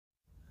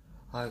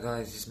Hi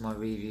guys, this is my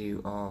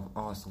review of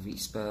Arsenal v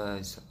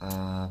Spurs.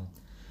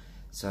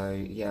 So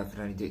yeah, I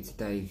can only do it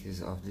today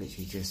because I've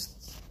literally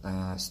just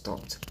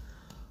stopped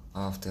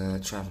after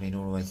travelling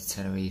all the way to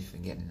Tenerife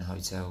and getting in a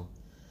hotel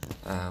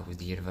with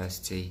the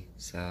university.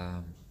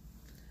 So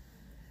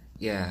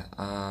yeah,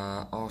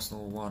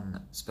 Arsenal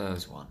won,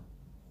 Spurs won.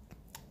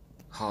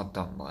 Hard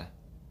done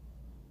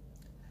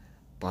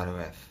by the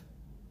ref.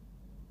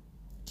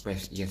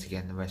 Yet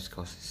again, the refs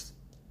cost us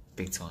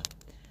big time.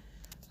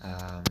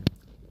 I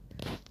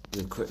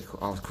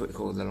was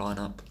critical of the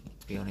lineup,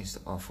 to be honest.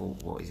 I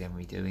thought, what is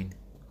Emery doing?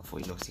 I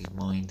thought he lost his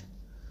mind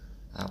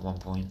at one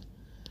point.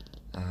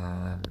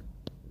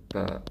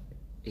 But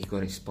he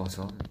got it spot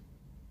on.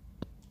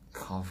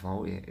 Can't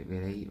fault it,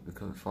 really. We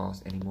couldn't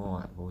fast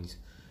anymore out boys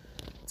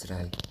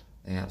today.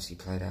 They actually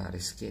played out of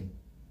their skin.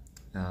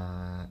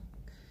 I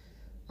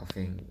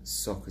think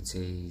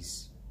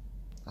Sokratis,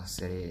 I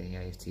said it in the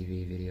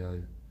AFTV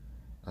video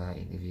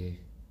interview,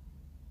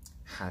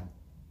 had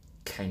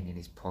Kane in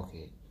his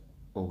pocket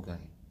all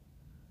game.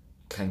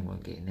 Kane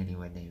weren't getting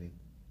anywhere near him.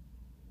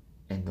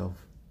 End of.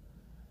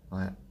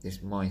 Right,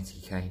 this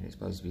mighty Kane is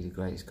supposed to be the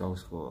greatest goal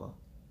scorer.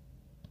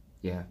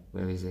 Yeah,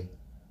 where is he?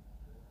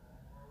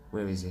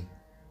 Where is he?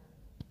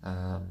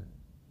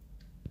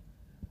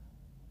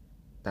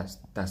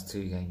 That's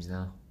 2 games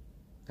now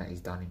that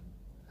he's done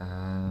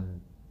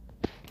him.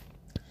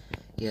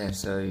 Yeah,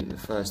 so the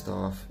first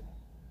half,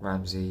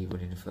 Ramsey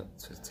winning for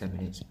 10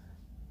 minutes,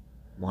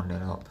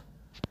 1-0 up.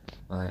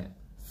 Right,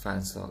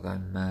 fans start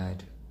going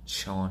mad,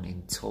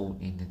 chanting,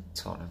 taunting the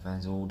Tottenham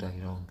fans all day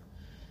long.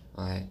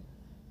 Right,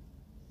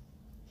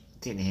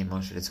 didn't hear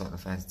much of the Tottenham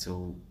fans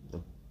until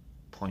the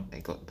point they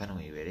got the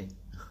penalty, really.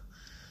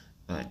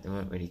 Right, they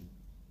weren't really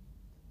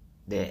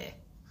there.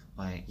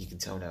 Right, you can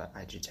tell they were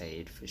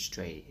agitated,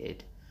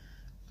 frustrated.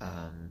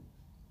 I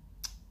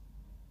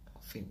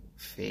think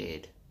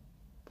feared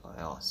by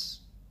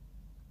us,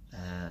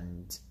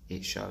 and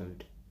it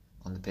showed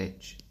on the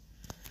pitch.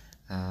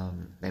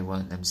 They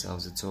weren't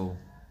themselves at all.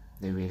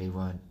 They really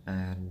weren't,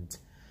 and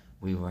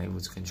we were able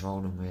to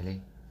control them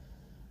really.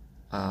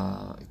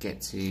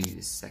 Get to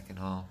the second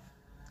half,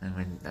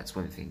 and that's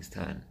when things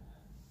turn.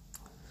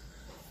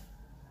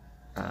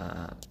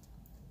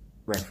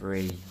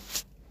 Referee,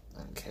 I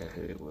don't care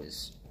who it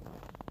was,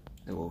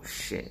 they're all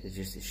shit. They're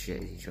just as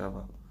shit as each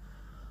other.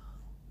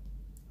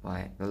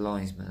 Right, the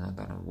linesman, I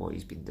don't know what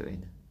he's been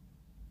doing,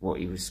 what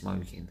he was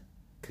smoking,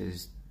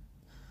 because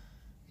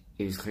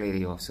he was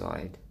clearly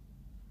offside.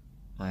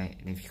 Right,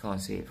 and if you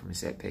can't see it from a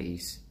set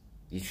piece,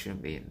 you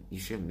shouldn't be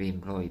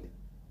employed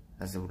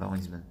as a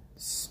linesman.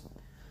 It's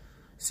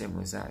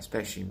simple as that,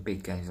 especially in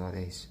big games like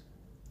this,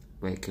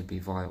 where it could be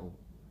vital.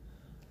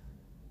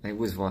 And it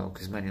was vital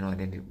because Man United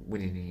ended up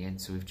winning in the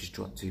end, so we've just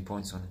dropped 2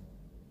 points on it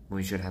when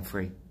we should have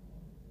 3.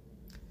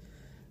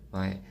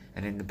 Right,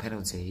 and then the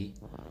penalty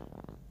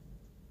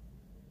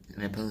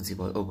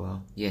by Uber,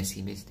 yes,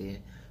 he missed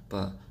it,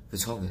 but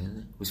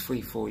Vertonghen was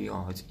 3-4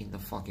 yards in the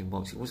fucking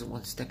box. He wasn't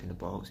 1 step in the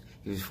box.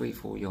 He was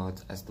 3-4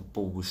 yards as the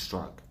ball was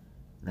struck.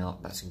 Now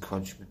that's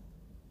encroachment.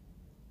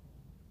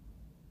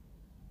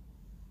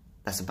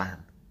 That's a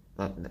ban.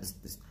 But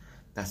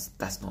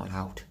that's not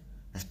allowed.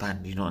 That's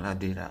banned. You're not allowed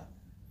to do that.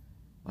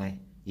 Right?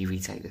 You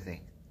retake the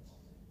thing.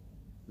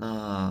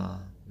 No,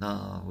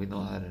 we've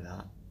not heard of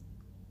that.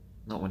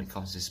 Not when it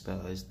comes to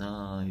Spurs.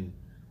 No.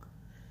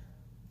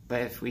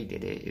 But if we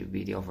did it, it would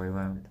be the other way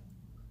around.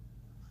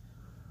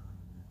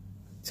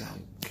 Oh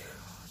God!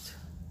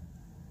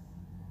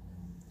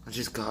 I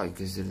just got it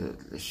because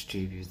of the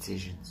stupid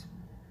decisions.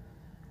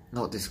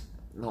 Not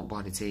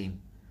by the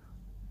team,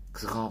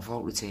 because I can't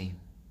fault the team.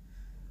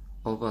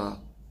 Oh, but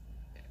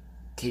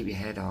keep your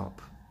head up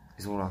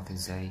is all I can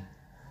say.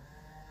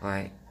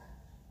 Right?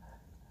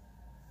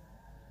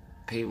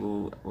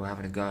 People were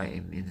having a go at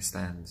him in the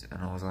stands,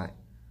 and I was like,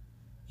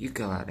 "You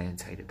go out there and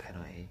take the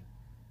penalty.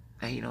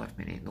 89th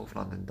minute, North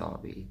London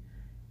derby.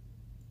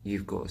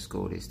 You've got to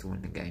score this to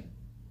win the game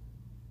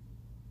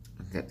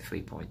and get the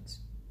 3 points."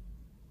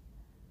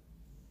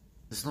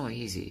 It's not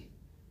easy.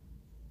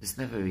 It's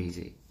never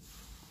easy.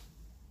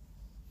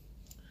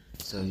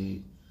 So,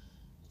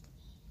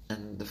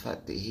 and the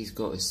fact that he's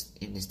got us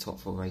in this top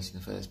 4 race in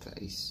the first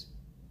place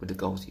with the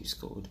goals he's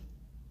scored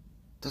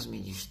doesn't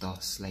mean you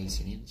start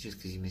slating him just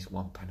because you missed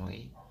 1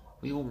 penalty.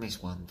 We all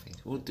miss one thing.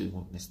 We all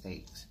do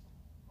mistakes.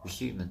 We're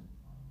human.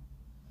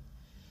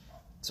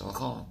 So I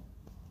can't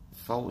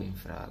fault him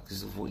for that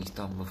because of what he's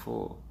done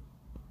before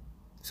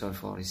so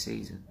far this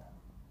season.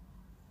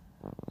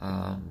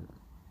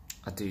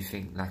 I do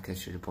think Laka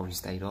should have probably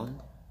stayed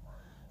on,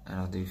 and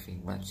I do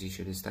think Ramsey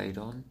should have stayed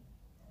on,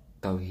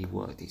 though he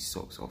worked his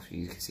socks off.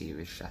 You can see he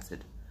was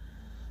shattered.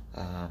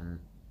 But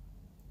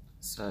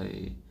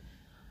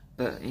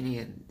in the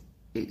end,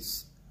 it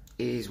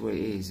is what it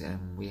is,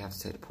 and we have to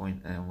take the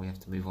point, and we have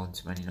to move on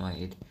to Man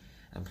United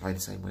and play the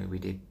same way we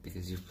did.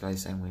 Because if we play the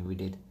same way we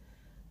did,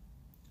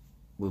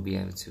 we'll be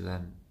able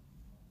to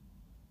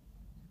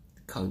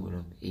cope with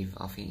them.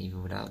 I think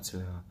even without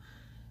Tuchel,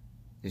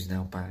 who's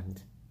now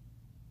banned,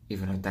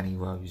 even though Danny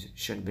Rose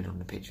shouldn't have been on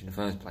the pitch in the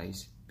first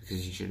place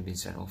because he should have been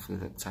sent off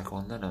with a tackle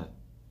on Leno.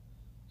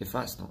 If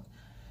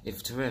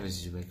Torres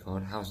is a red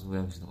card, how's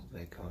Wells not a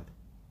red card?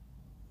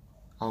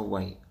 Oh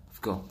wait, I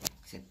forgot.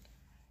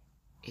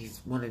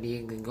 He's one of the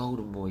England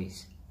Golden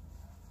Boys.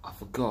 I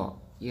forgot.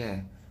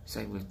 Yeah,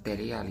 same with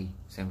Dele Alli,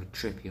 same with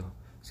Trippier,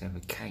 same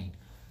with Kane.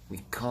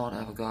 We can't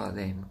have a guy at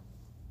them.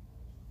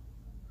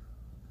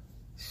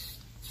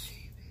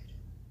 Stupid.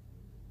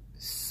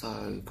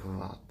 So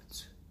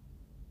corrupt.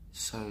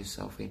 So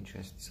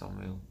self-interested. It's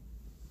unreal.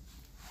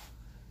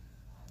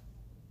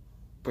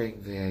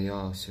 Bring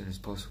VAR as soon as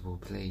possible,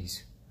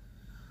 please.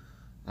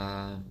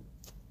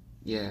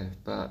 Yeah,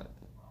 but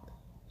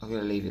I'm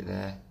going to leave it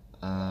there.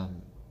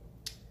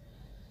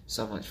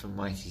 So much for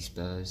mighty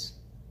Spurs.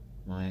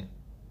 Right,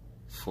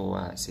 4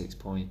 out of 6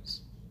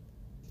 points.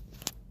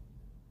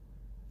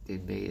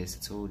 Didn't beat us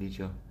at all, did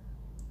you?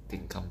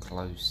 Didn't come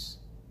close.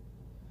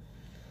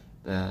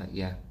 But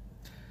yeah,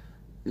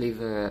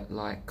 leave a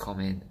like,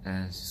 comment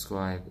and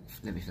subscribe.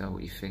 Let me know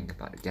what you think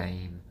about the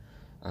game,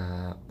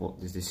 what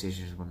the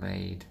decisions were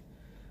made,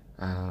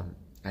 how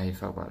you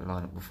felt about the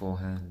lineup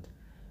beforehand,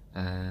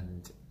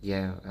 and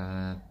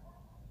yeah,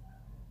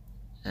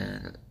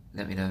 and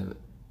let me know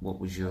who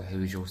was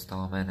your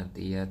star man of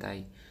the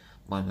day.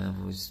 My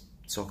man was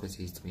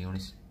Sokratis, to be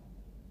honest.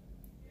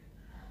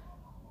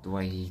 The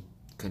way he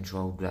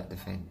controlled that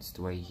defence,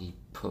 the way he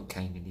put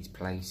Kane in his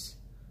place,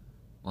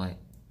 like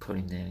put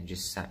him there and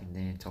just sat him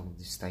there and told him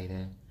to stay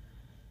there.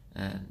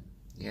 And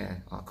yeah,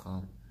 I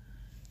can't.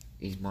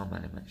 He's my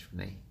man of the match for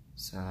me.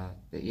 So,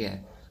 but yeah,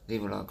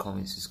 leave a like,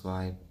 comment,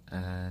 subscribe,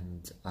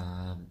 and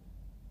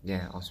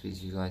yeah, I'll speak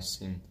to you guys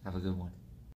soon. Have a good one.